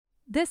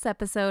This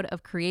episode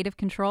of Creative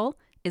Control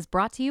is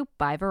brought to you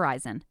by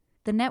Verizon,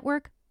 the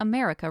network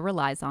America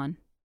relies on.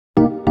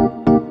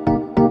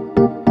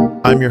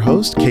 I'm your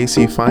host,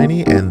 Casey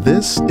Finey, and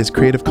this is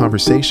Creative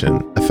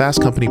Conversation, a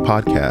Fast Company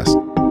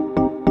podcast.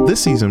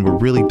 This season, we're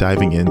really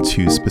diving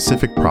into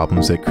specific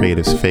problems that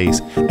creatives face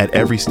at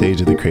every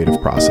stage of the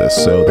creative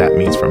process. So that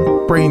means from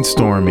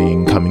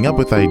brainstorming, coming up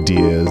with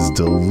ideas,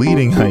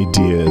 deleting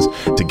ideas,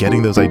 to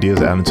getting those ideas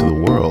out into the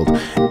world.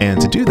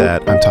 And to do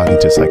that, I'm talking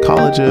to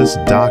psychologists,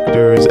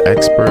 doctors,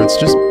 experts,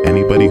 just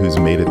anybody who's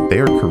made it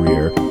their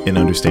career in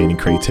understanding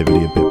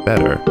creativity a bit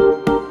better.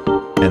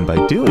 And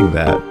by doing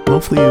that,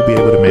 hopefully you'll be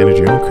able to manage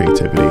your own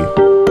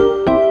creativity.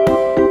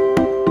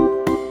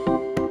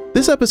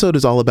 This episode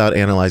is all about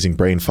analyzing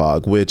brain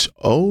fog, which,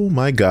 oh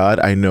my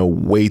God, I know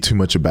way too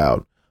much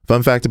about.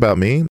 Fun fact about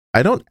me,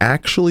 I don't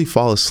actually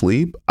fall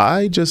asleep,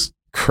 I just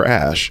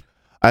crash.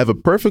 I have a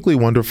perfectly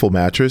wonderful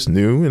mattress,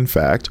 new in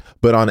fact,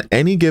 but on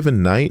any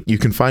given night, you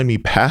can find me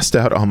passed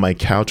out on my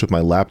couch with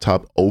my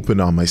laptop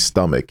open on my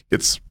stomach.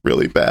 It's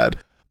really bad.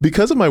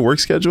 Because of my work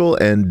schedule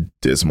and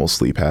dismal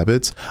sleep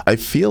habits, I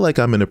feel like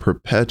I'm in a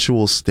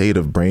perpetual state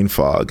of brain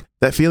fog,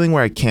 that feeling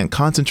where I can't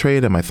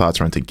concentrate and my thoughts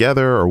run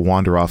together or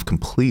wander off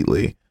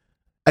completely.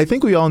 I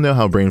think we all know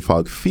how brain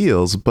fog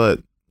feels, but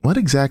what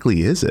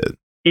exactly is it?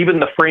 Even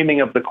the framing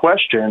of the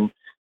question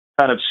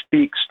kind of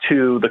speaks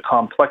to the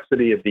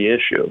complexity of the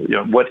issue.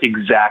 What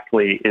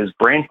exactly is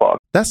brain fog?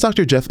 That's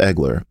Dr. Jeff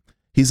Egler.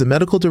 He's a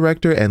medical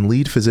director and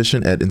lead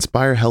physician at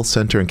Inspire Health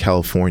Center in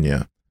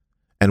California.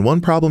 And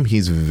one problem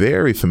he's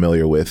very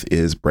familiar with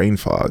is brain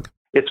fog.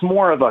 It's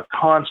more of a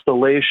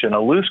constellation, a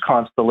loose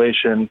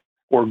constellation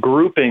or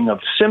grouping of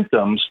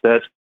symptoms that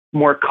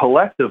more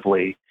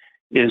collectively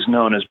is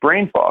known as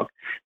brain fog.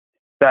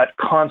 That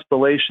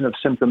constellation of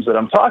symptoms that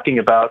I'm talking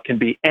about can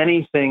be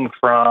anything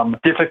from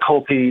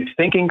difficulty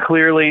thinking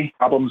clearly,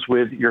 problems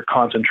with your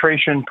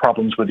concentration,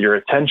 problems with your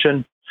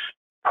attention,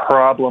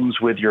 problems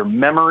with your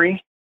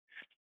memory,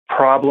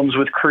 problems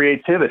with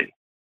creativity.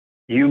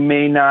 You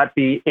may not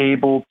be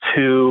able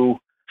to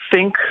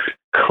think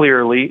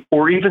clearly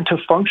or even to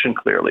function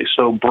clearly.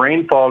 So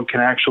brain fog can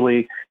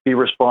actually be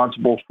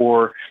responsible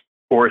for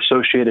or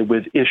associated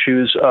with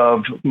issues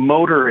of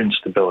motor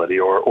instability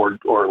or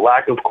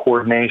lack of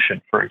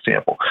coordination, for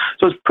example.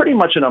 So it's pretty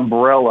much an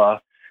umbrella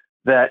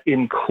that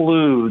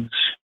includes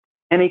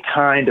any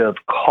kind of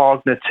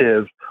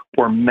cognitive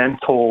or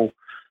mental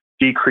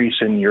decrease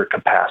in your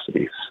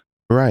capacities.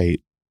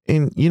 Right.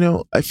 And,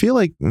 I feel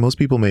like most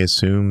people may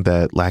assume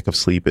that lack of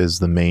sleep is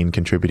the main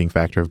contributing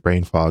factor of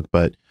brain fog,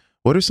 but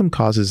what are some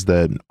causes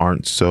that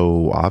aren't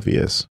so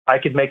obvious? I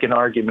could make an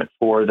argument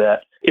for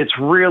that. It's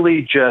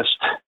really just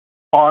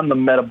on the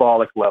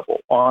metabolic level,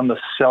 on the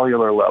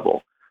cellular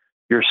level.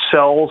 Your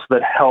cells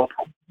that help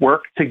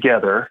work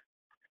together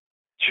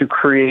to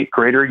create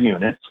greater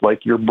units,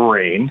 like your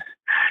brain,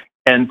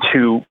 and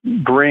to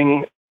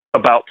bring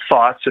about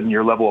thoughts and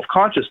your level of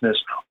consciousness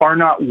are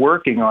not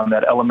working on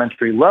that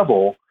elementary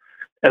level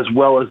as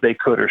well as they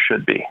could or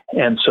should be.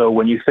 And so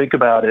when you think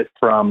about it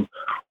from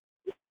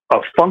a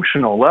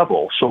functional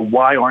level, so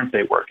why aren't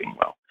they working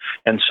well?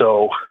 And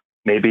so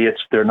maybe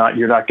you're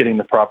not getting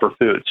the proper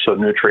foods, so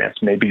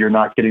nutrients. Maybe you're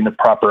not getting the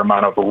proper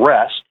amount of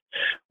rest,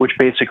 which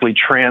basically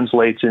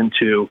translates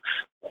into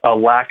a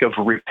lack of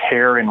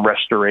repair and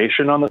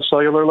restoration on the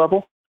cellular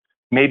level.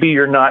 Maybe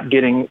you're not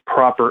getting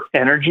proper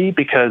energy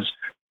because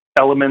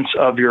elements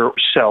of your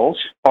cells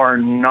are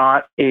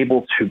not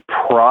able to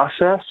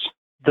process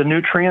the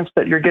nutrients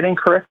that you're getting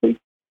correctly.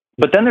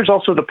 But then there's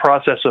also the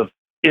process of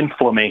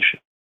inflammation.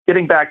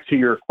 Getting back to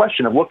your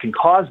question of what can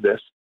cause this,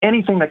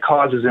 anything that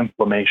causes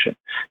inflammation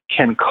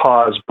can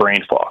cause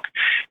brain fog.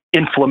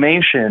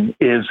 Inflammation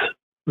is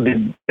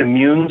the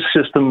immune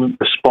system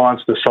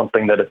response to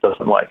something that it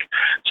doesn't like.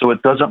 So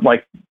it doesn't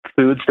like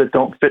foods that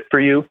don't fit for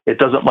you. It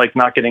doesn't like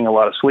not getting a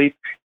lot of sleep,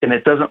 and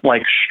it doesn't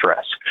like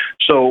stress.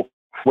 So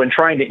when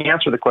trying to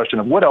answer the question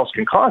of what else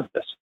can cause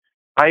this,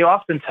 I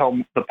often tell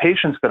the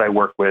patients that I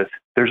work with,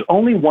 there's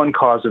only one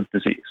cause of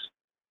disease,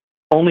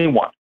 only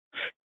one,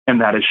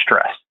 and that is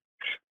stress.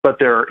 But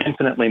there are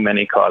infinitely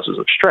many causes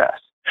of stress.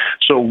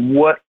 So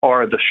what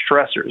are the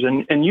stressors?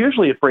 And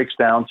usually it breaks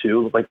down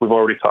to, like we've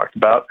already talked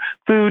about,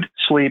 food,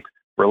 sleep,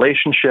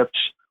 relationships,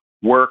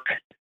 work.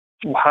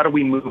 How do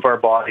we move our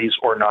bodies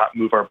or not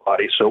move our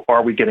bodies? So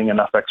are we getting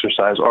enough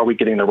exercise? Are we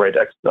getting the right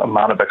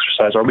amount of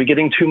exercise? Are we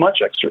getting too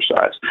much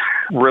exercise?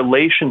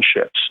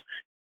 Relationships.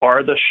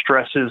 Are the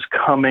stresses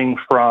coming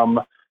from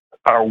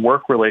our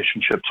work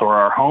relationships or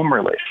our home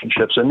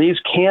relationships? And these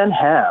can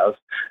have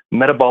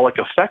metabolic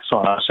effects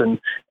on us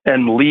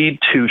and lead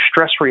to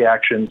stress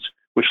reactions,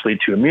 which lead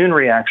to immune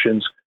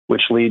reactions,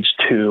 which leads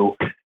to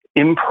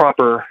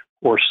improper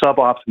or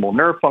suboptimal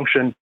nerve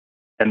function.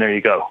 And there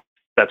you go.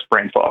 That's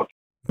brain fog.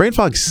 Brain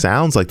fog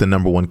sounds like the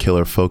number one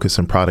killer of focus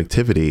and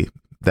productivity.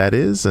 That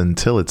is,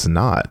 until it's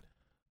not.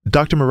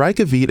 Dr.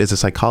 Marika Veet is a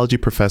psychology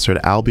professor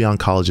at Albion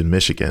College in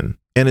Michigan.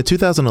 And in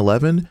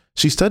 2011,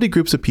 she studied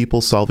groups of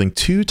people solving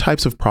two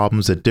types of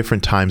problems at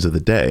different times of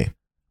the day.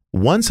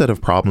 One set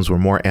of problems were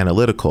more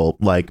analytical,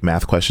 like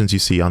math questions you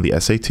see on the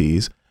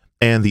SATs,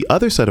 and the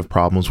other set of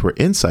problems were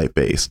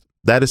insight-based.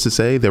 That is to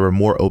say, they were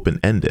more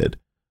open-ended.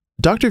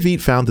 Dr. Veit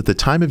found that the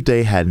time of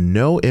day had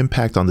no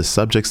impact on the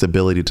subject's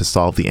ability to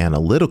solve the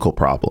analytical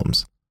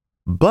problems.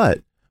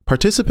 But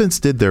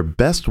participants did their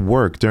best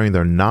work during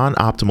their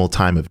non-optimal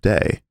time of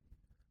day,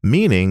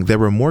 meaning they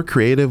were more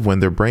creative when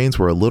their brains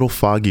were a little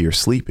foggy or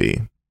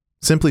sleepy.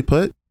 Simply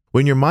put,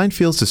 when your mind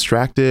feels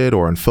distracted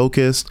or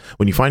unfocused,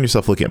 when you find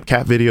yourself looking at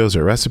cat videos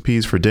or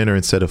recipes for dinner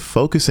instead of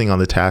focusing on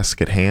the task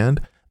at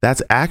hand,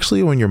 that's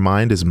actually when your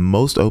mind is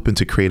most open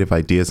to creative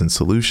ideas and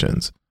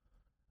solutions.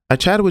 I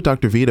chatted with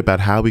Dr. Veit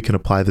about how we can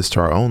apply this to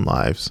our own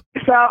lives.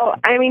 So,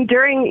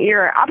 during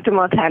your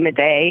optimal time of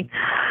day,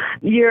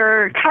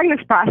 your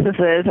cognitive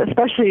processes,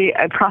 especially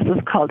a process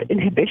called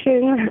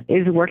inhibition,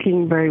 is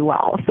working very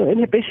well. So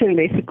inhibition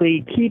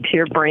basically keeps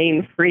your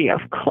brain free of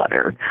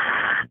clutter.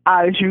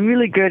 It's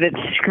really good at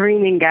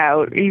screening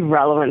out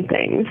irrelevant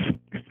things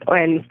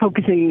and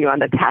focusing you on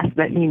the task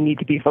that you need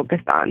to be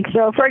focused on.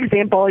 So, for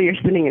example, you're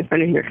sitting in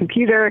front of your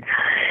computer,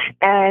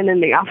 and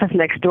in the office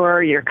next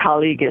door, your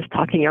colleague is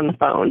talking on the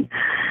phone.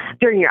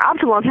 During your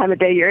optimal time of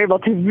day, you're able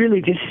to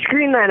really just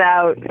screen that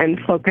out and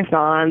focus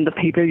on the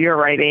paper you're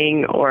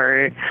writing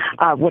or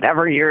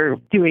whatever you're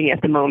doing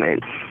at the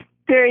moment.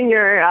 During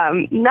your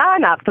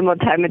non-optimal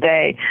time of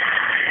day,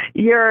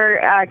 your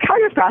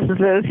cognitive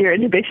processes, your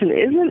inhibition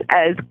isn't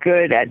as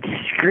good at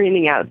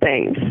screening out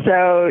things.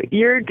 So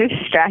you're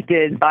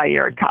distracted by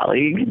your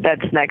colleague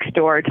that's next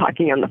door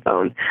talking on the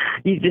phone.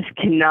 You just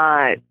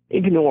cannot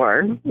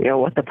ignore,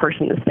 what the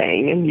person is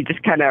saying, and you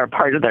just kind of are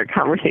part of their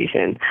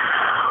conversation.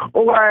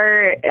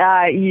 Or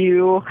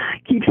you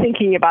keep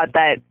thinking about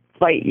that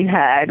fight you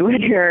had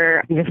with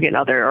your significant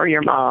other or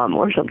your mom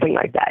or something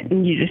like that,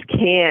 and you just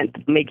can't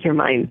make your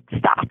mind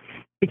stop.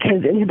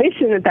 Because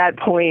inhibition at that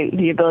point,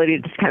 the ability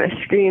to just kind of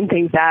screen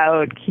things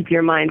out, keep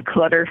your mind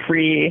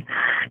clutter-free,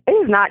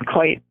 is not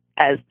quite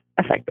as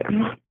effective.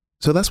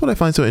 So that's what I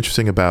find so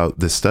interesting about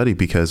this study,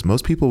 because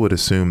most people would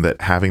assume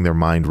that having their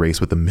mind race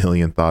with a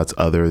million thoughts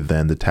other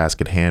than the task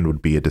at hand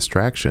would be a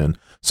distraction.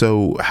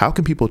 So how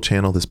can people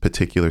channel this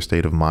particular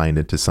state of mind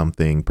into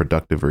something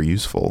productive or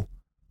useful?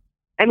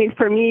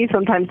 For me,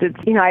 sometimes it's,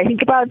 I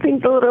think about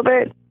things a little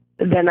bit,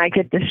 then I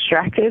get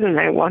distracted and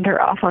I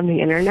wander off on the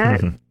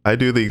internet. I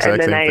do the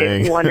exact same thing.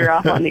 And then I wander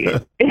off on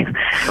the,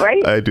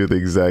 right? I do the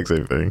exact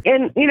same thing.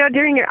 And,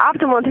 during your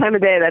optimal time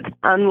of day, that's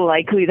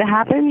unlikely to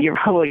happen. You're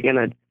probably going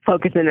to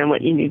focus in on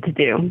what you need to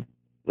do.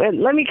 But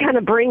let me kind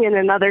of bring in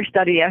another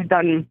study I've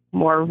done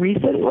more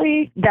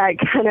recently that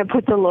kind of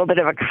puts a little bit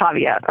of a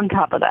caveat on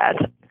top of that.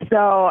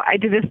 So I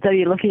did a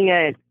study looking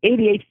at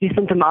ADHD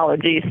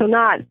symptomology. So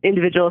not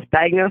individuals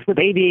diagnosed with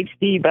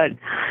ADHD, but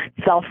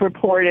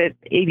self-reported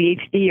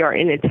ADHD or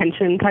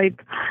inattention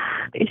type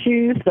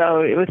issues.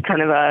 So it was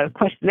kind of a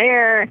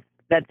questionnaire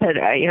that said,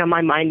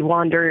 my mind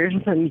wanders,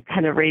 and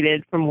kind of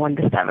rated from 1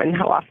 to 7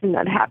 how often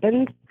that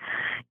happens.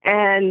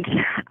 And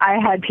I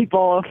had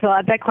people fill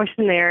out that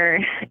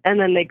questionnaire, and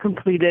then they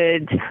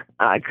completed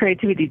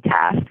creativity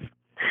tasks.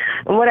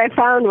 And what I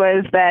found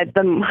was that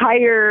the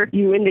higher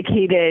you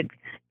indicated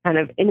kind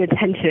of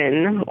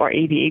inattention or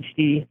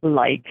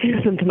ADHD-like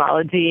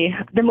symptomology,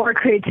 the more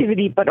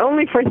creativity, but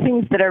only for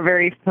things that are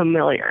very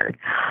familiar.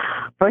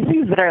 For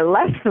things that are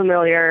less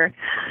familiar,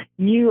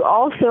 you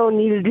also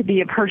needed to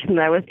be a person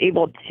that was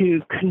able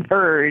to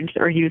converge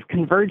or use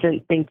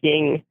convergent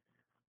thinking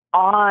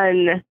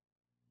on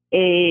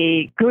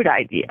a good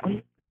idea.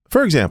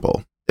 For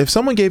example, if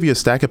someone gave you a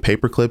stack of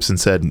paper clips and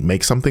said,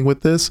 make something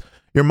with this,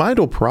 your mind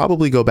will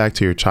probably go back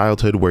to your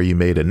childhood where you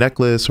made a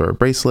necklace or a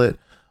bracelet.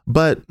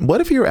 But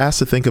what if you were asked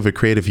to think of a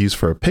creative use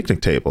for a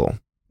picnic table?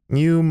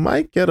 You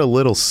might get a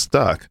little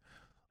stuck.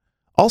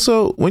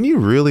 Also, when you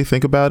really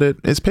think about it,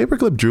 is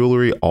paperclip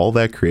jewelry all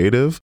that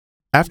creative?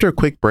 After a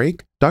quick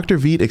break, Dr.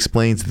 Veit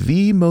explains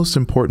the most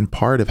important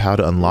part of how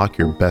to unlock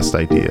your best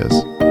ideas.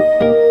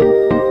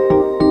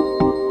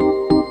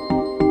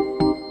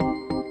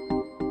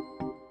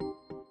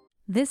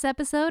 This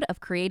episode of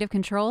Creative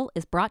Control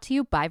is brought to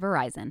you by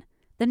Verizon,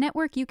 the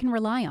network you can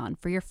rely on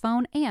for your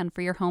phone and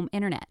for your home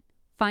internet.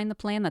 Find the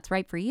plan that's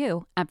right for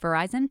you at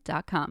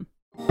Verizon.com.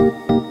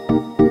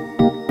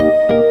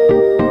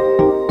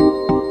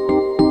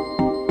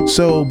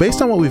 So,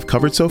 based on what we've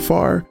covered so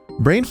far,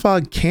 brain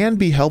fog can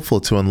be helpful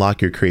to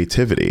unlock your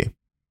creativity.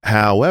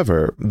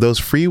 However, those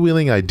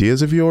freewheeling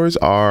ideas of yours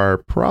are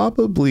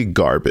probably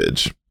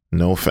garbage.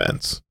 No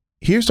offense.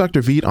 Here's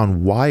Dr. Veit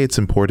on why it's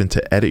important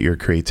to edit your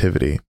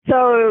creativity.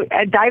 So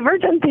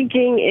divergent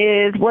thinking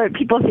is what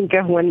people think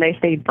of when they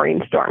say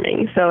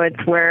brainstorming. So it's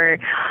where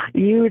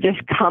you just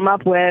come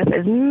up with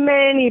as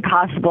many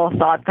possible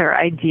thoughts or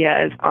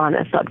ideas on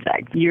a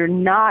subject. You're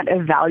not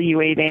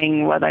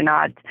evaluating whether or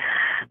not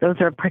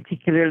those are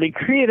particularly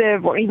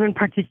creative or even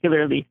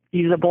particularly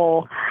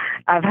feasible.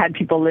 I've had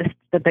people list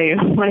that they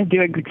want to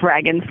do a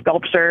dragon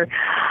sculpture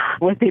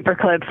with paper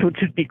clips, which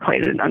would be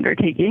quite an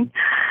undertaking.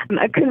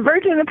 A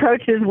convergent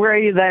approach is where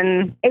you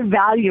then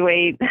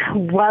evaluate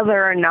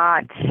whether or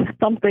not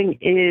something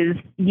is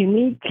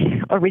unique,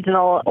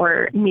 original,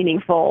 or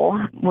meaningful,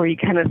 where you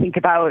kind of think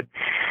about,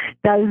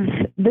 is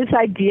this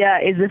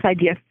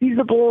idea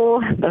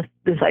feasible? Does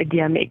this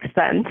idea make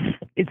sense?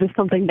 Is this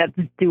something that's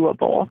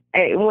doable?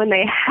 When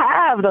they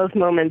have those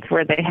moments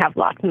where they have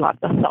lots and lots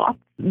of thoughts,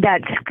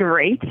 that's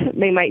great.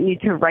 They might need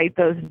to write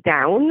those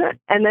down.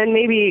 And then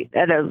maybe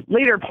at a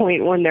later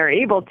point when they're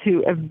able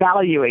to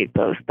evaluate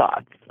those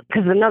thoughts.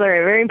 Because another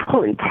very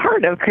important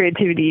part of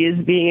creativity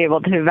is being able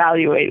to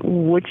evaluate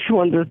which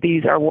ones of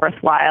these are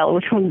worthwhile,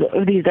 which ones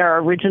of these are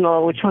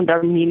original, which ones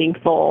are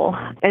meaningful,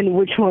 and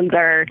which ones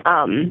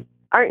aren't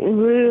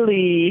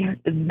really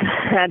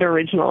that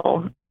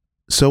original.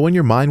 So when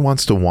your mind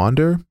wants to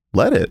wander,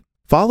 let it.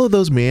 Follow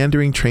those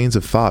meandering trains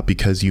of thought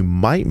because you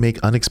might make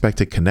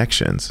unexpected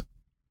connections.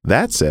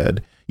 That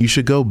said, you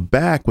should go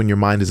back when your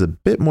mind is a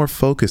bit more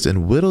focused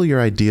and whittle your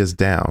ideas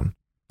down.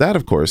 That,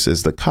 of course,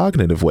 is the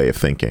cognitive way of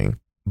thinking.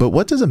 But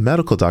what does a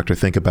medical doctor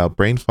think about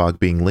brain fog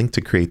being linked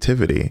to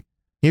creativity?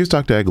 Here's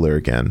Dr. Egler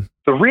again.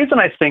 The reason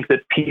I think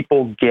that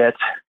people get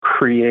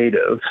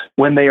creative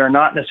when they are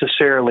not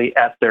necessarily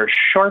at their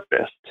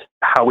sharpest,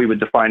 how we would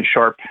define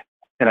sharp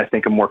in, I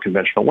think, a more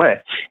conventional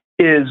way,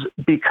 is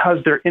because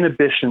their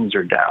inhibitions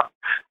are down.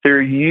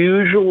 Their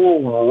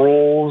usual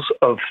rules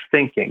of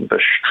thinking,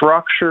 the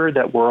structure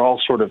that we're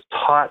all sort of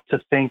taught to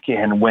think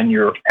in when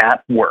you're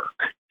at work,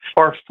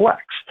 are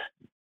flexed.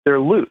 They're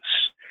loose.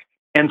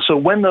 And so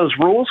when those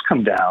rules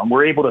come down,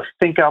 we're able to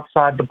think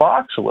outside the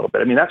box a little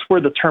bit. I mean, that's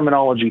where the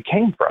terminology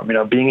came from,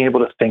 being able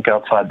to think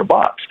outside the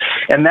box.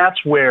 And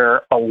that's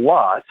where a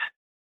lot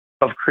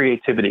of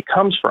creativity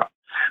comes from.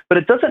 But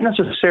it doesn't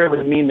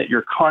necessarily mean that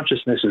your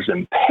consciousness is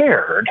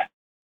impaired,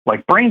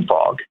 like brain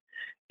fog.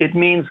 It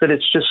means that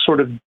it's just sort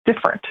of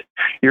different.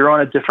 You're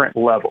on a different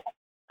level.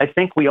 I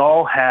think we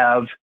all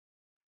have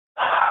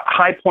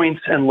high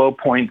points and low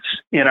points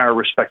in our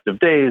respective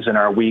days, in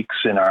our weeks,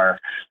 in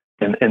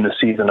the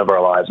season of our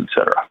lives, et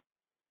cetera.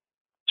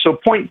 So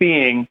point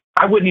being,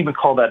 I wouldn't even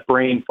call that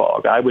brain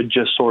fog. I would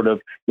just sort of,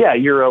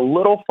 you're a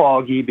little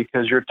foggy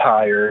because you're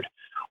tired,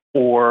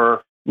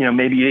 or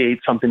maybe you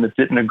ate something that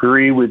didn't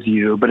agree with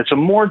you, but it's a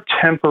more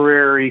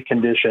temporary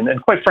condition.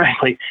 And quite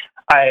frankly,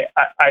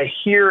 I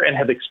hear and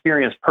have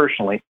experienced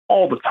personally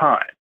all the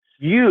time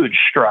huge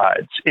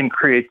strides in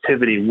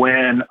creativity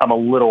when I'm a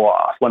little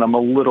off, when I'm a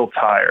little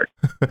tired.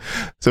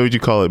 So would you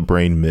call it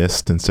brain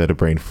mist instead of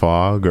brain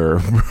fog, or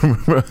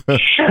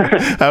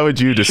how would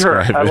you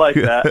describe it? I like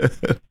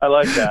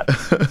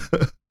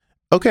that.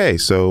 Okay,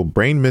 so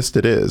brain mist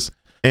it is.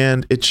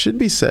 And it should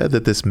be said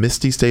that this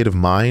misty state of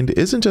mind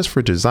isn't just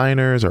for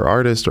designers or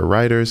artists or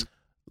writers.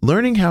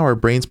 Learning how our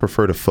brains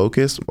prefer to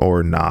focus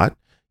or not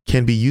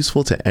can be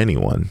useful to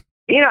anyone.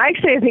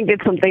 Actually, I think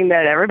it's something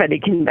that everybody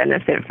can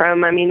benefit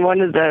from. I mean, one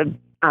of the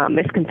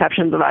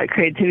misconceptions about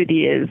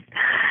creativity is,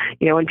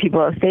 when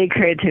people say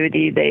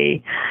creativity,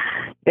 they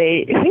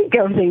think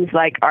of things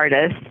like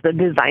artists, the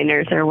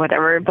designers or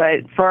whatever.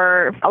 But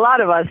for a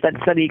lot of us that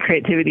study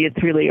creativity,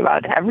 it's really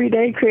about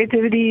everyday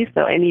creativity.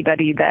 So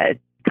anybody that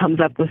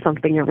comes up with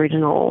something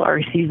original or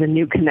sees a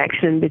new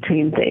connection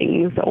between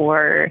things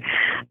or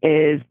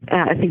is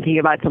thinking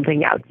about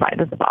something outside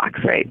of the box,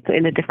 right,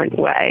 in a different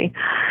way.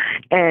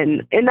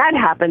 And that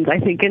happens, I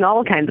think, in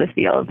all kinds of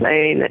fields. I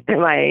mean,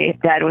 my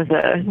dad was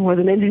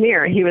an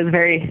engineer. He was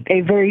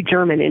a very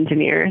German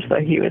engineer, so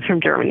he was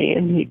from Germany,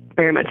 and he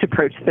very much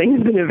approached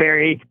things in a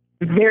very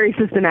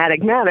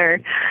systematic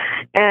manner.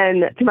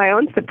 And to my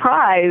own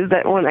surprise,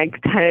 that when I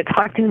kind of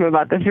talked to him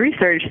about this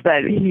research,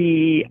 that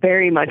he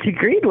very much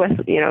agreed with,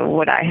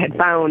 what I had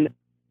found.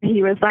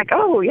 He was like,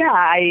 oh,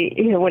 yeah,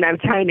 when I'm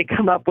trying to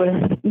come up with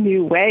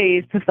new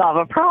ways to solve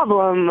a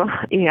problem,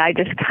 I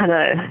just kind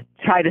of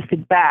try to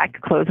sit back,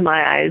 close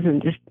my eyes,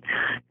 and just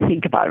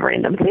think about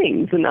random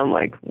things. And I'm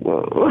like,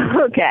 whoa,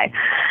 okay.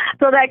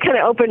 So that kind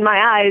of opened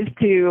my eyes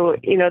to,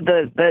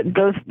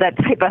 that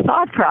type of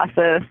thought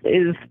process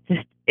is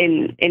just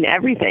in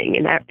everything.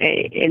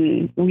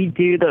 And we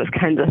do those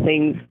kinds of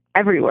things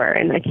everywhere.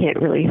 And I can't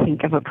really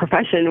think of a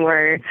profession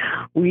where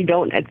we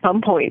don't at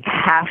some point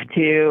have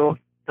to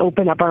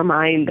open up our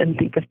mind and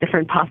think of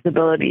different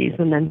possibilities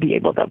and then be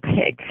able to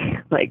pick,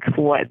 like,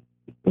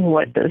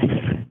 what does,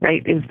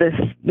 right, is this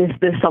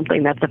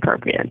something that's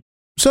appropriate?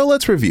 So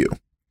let's review.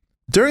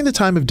 During the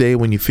time of day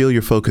when you feel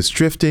your focus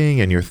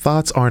drifting and your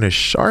thoughts aren't as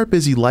sharp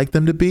as you'd like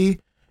them to be,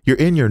 you're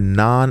in your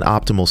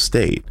non-optimal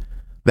state.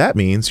 That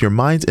means your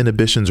mind's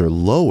inhibitions are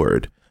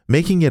lowered,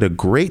 making it a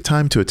great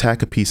time to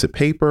attack a piece of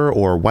paper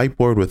or a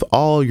whiteboard with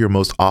all your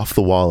most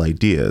off-the-wall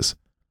ideas.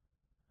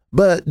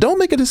 But don't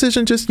make a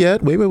decision just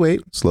yet.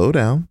 Wait. Slow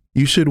down.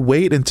 You should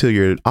wait until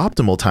your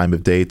optimal time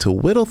of day to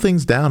whittle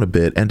things down a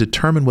bit and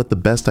determine what the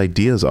best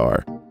ideas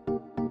are.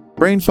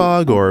 Brain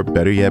fog, or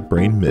better yet,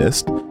 brain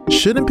mist,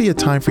 shouldn't be a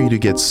time for you to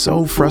get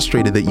so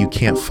frustrated that you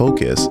can't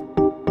focus.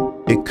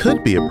 It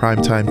could be a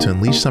prime time to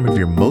unleash some of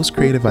your most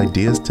creative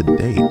ideas to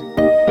date.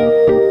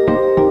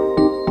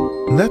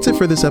 that's it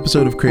for this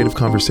episode of Creative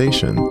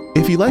Conversation.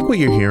 If you like what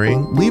you're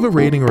hearing, leave a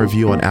rating or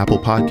review on Apple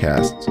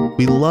Podcasts.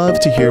 We love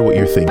to hear what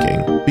you're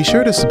thinking. Be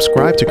sure to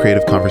subscribe to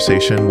Creative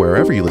Conversation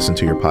wherever you listen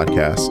to your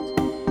podcasts.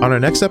 On our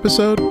next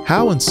episode,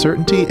 how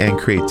uncertainty and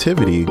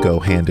creativity go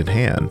hand in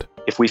hand.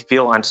 If we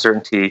feel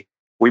uncertainty,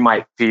 we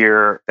might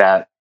fear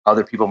that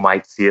other people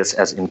might see us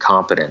as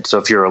incompetent. So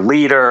if you're a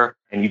leader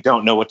and you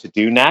don't know what to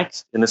do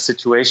next in a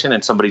situation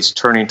and somebody's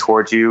turning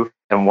towards you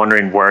and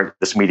wondering where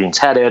this meeting's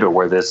headed or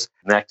where this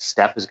next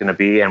step is going to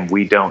be, and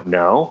we don't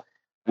know,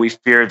 we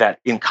fear that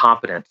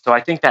incompetence. So I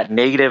think that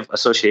negative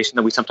association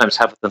that we sometimes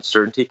have with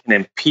uncertainty can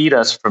impede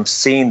us from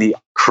seeing the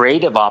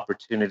creative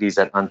opportunities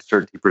that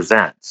uncertainty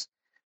presents.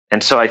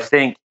 And so I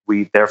think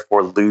we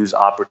therefore lose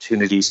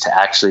opportunities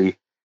to actually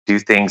do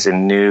things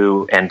in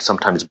new and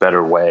sometimes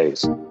better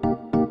ways.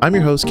 I'm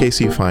your host,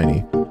 Casey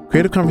Finey.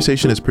 Creative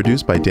Conversation is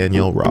produced by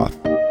Danielle Roth.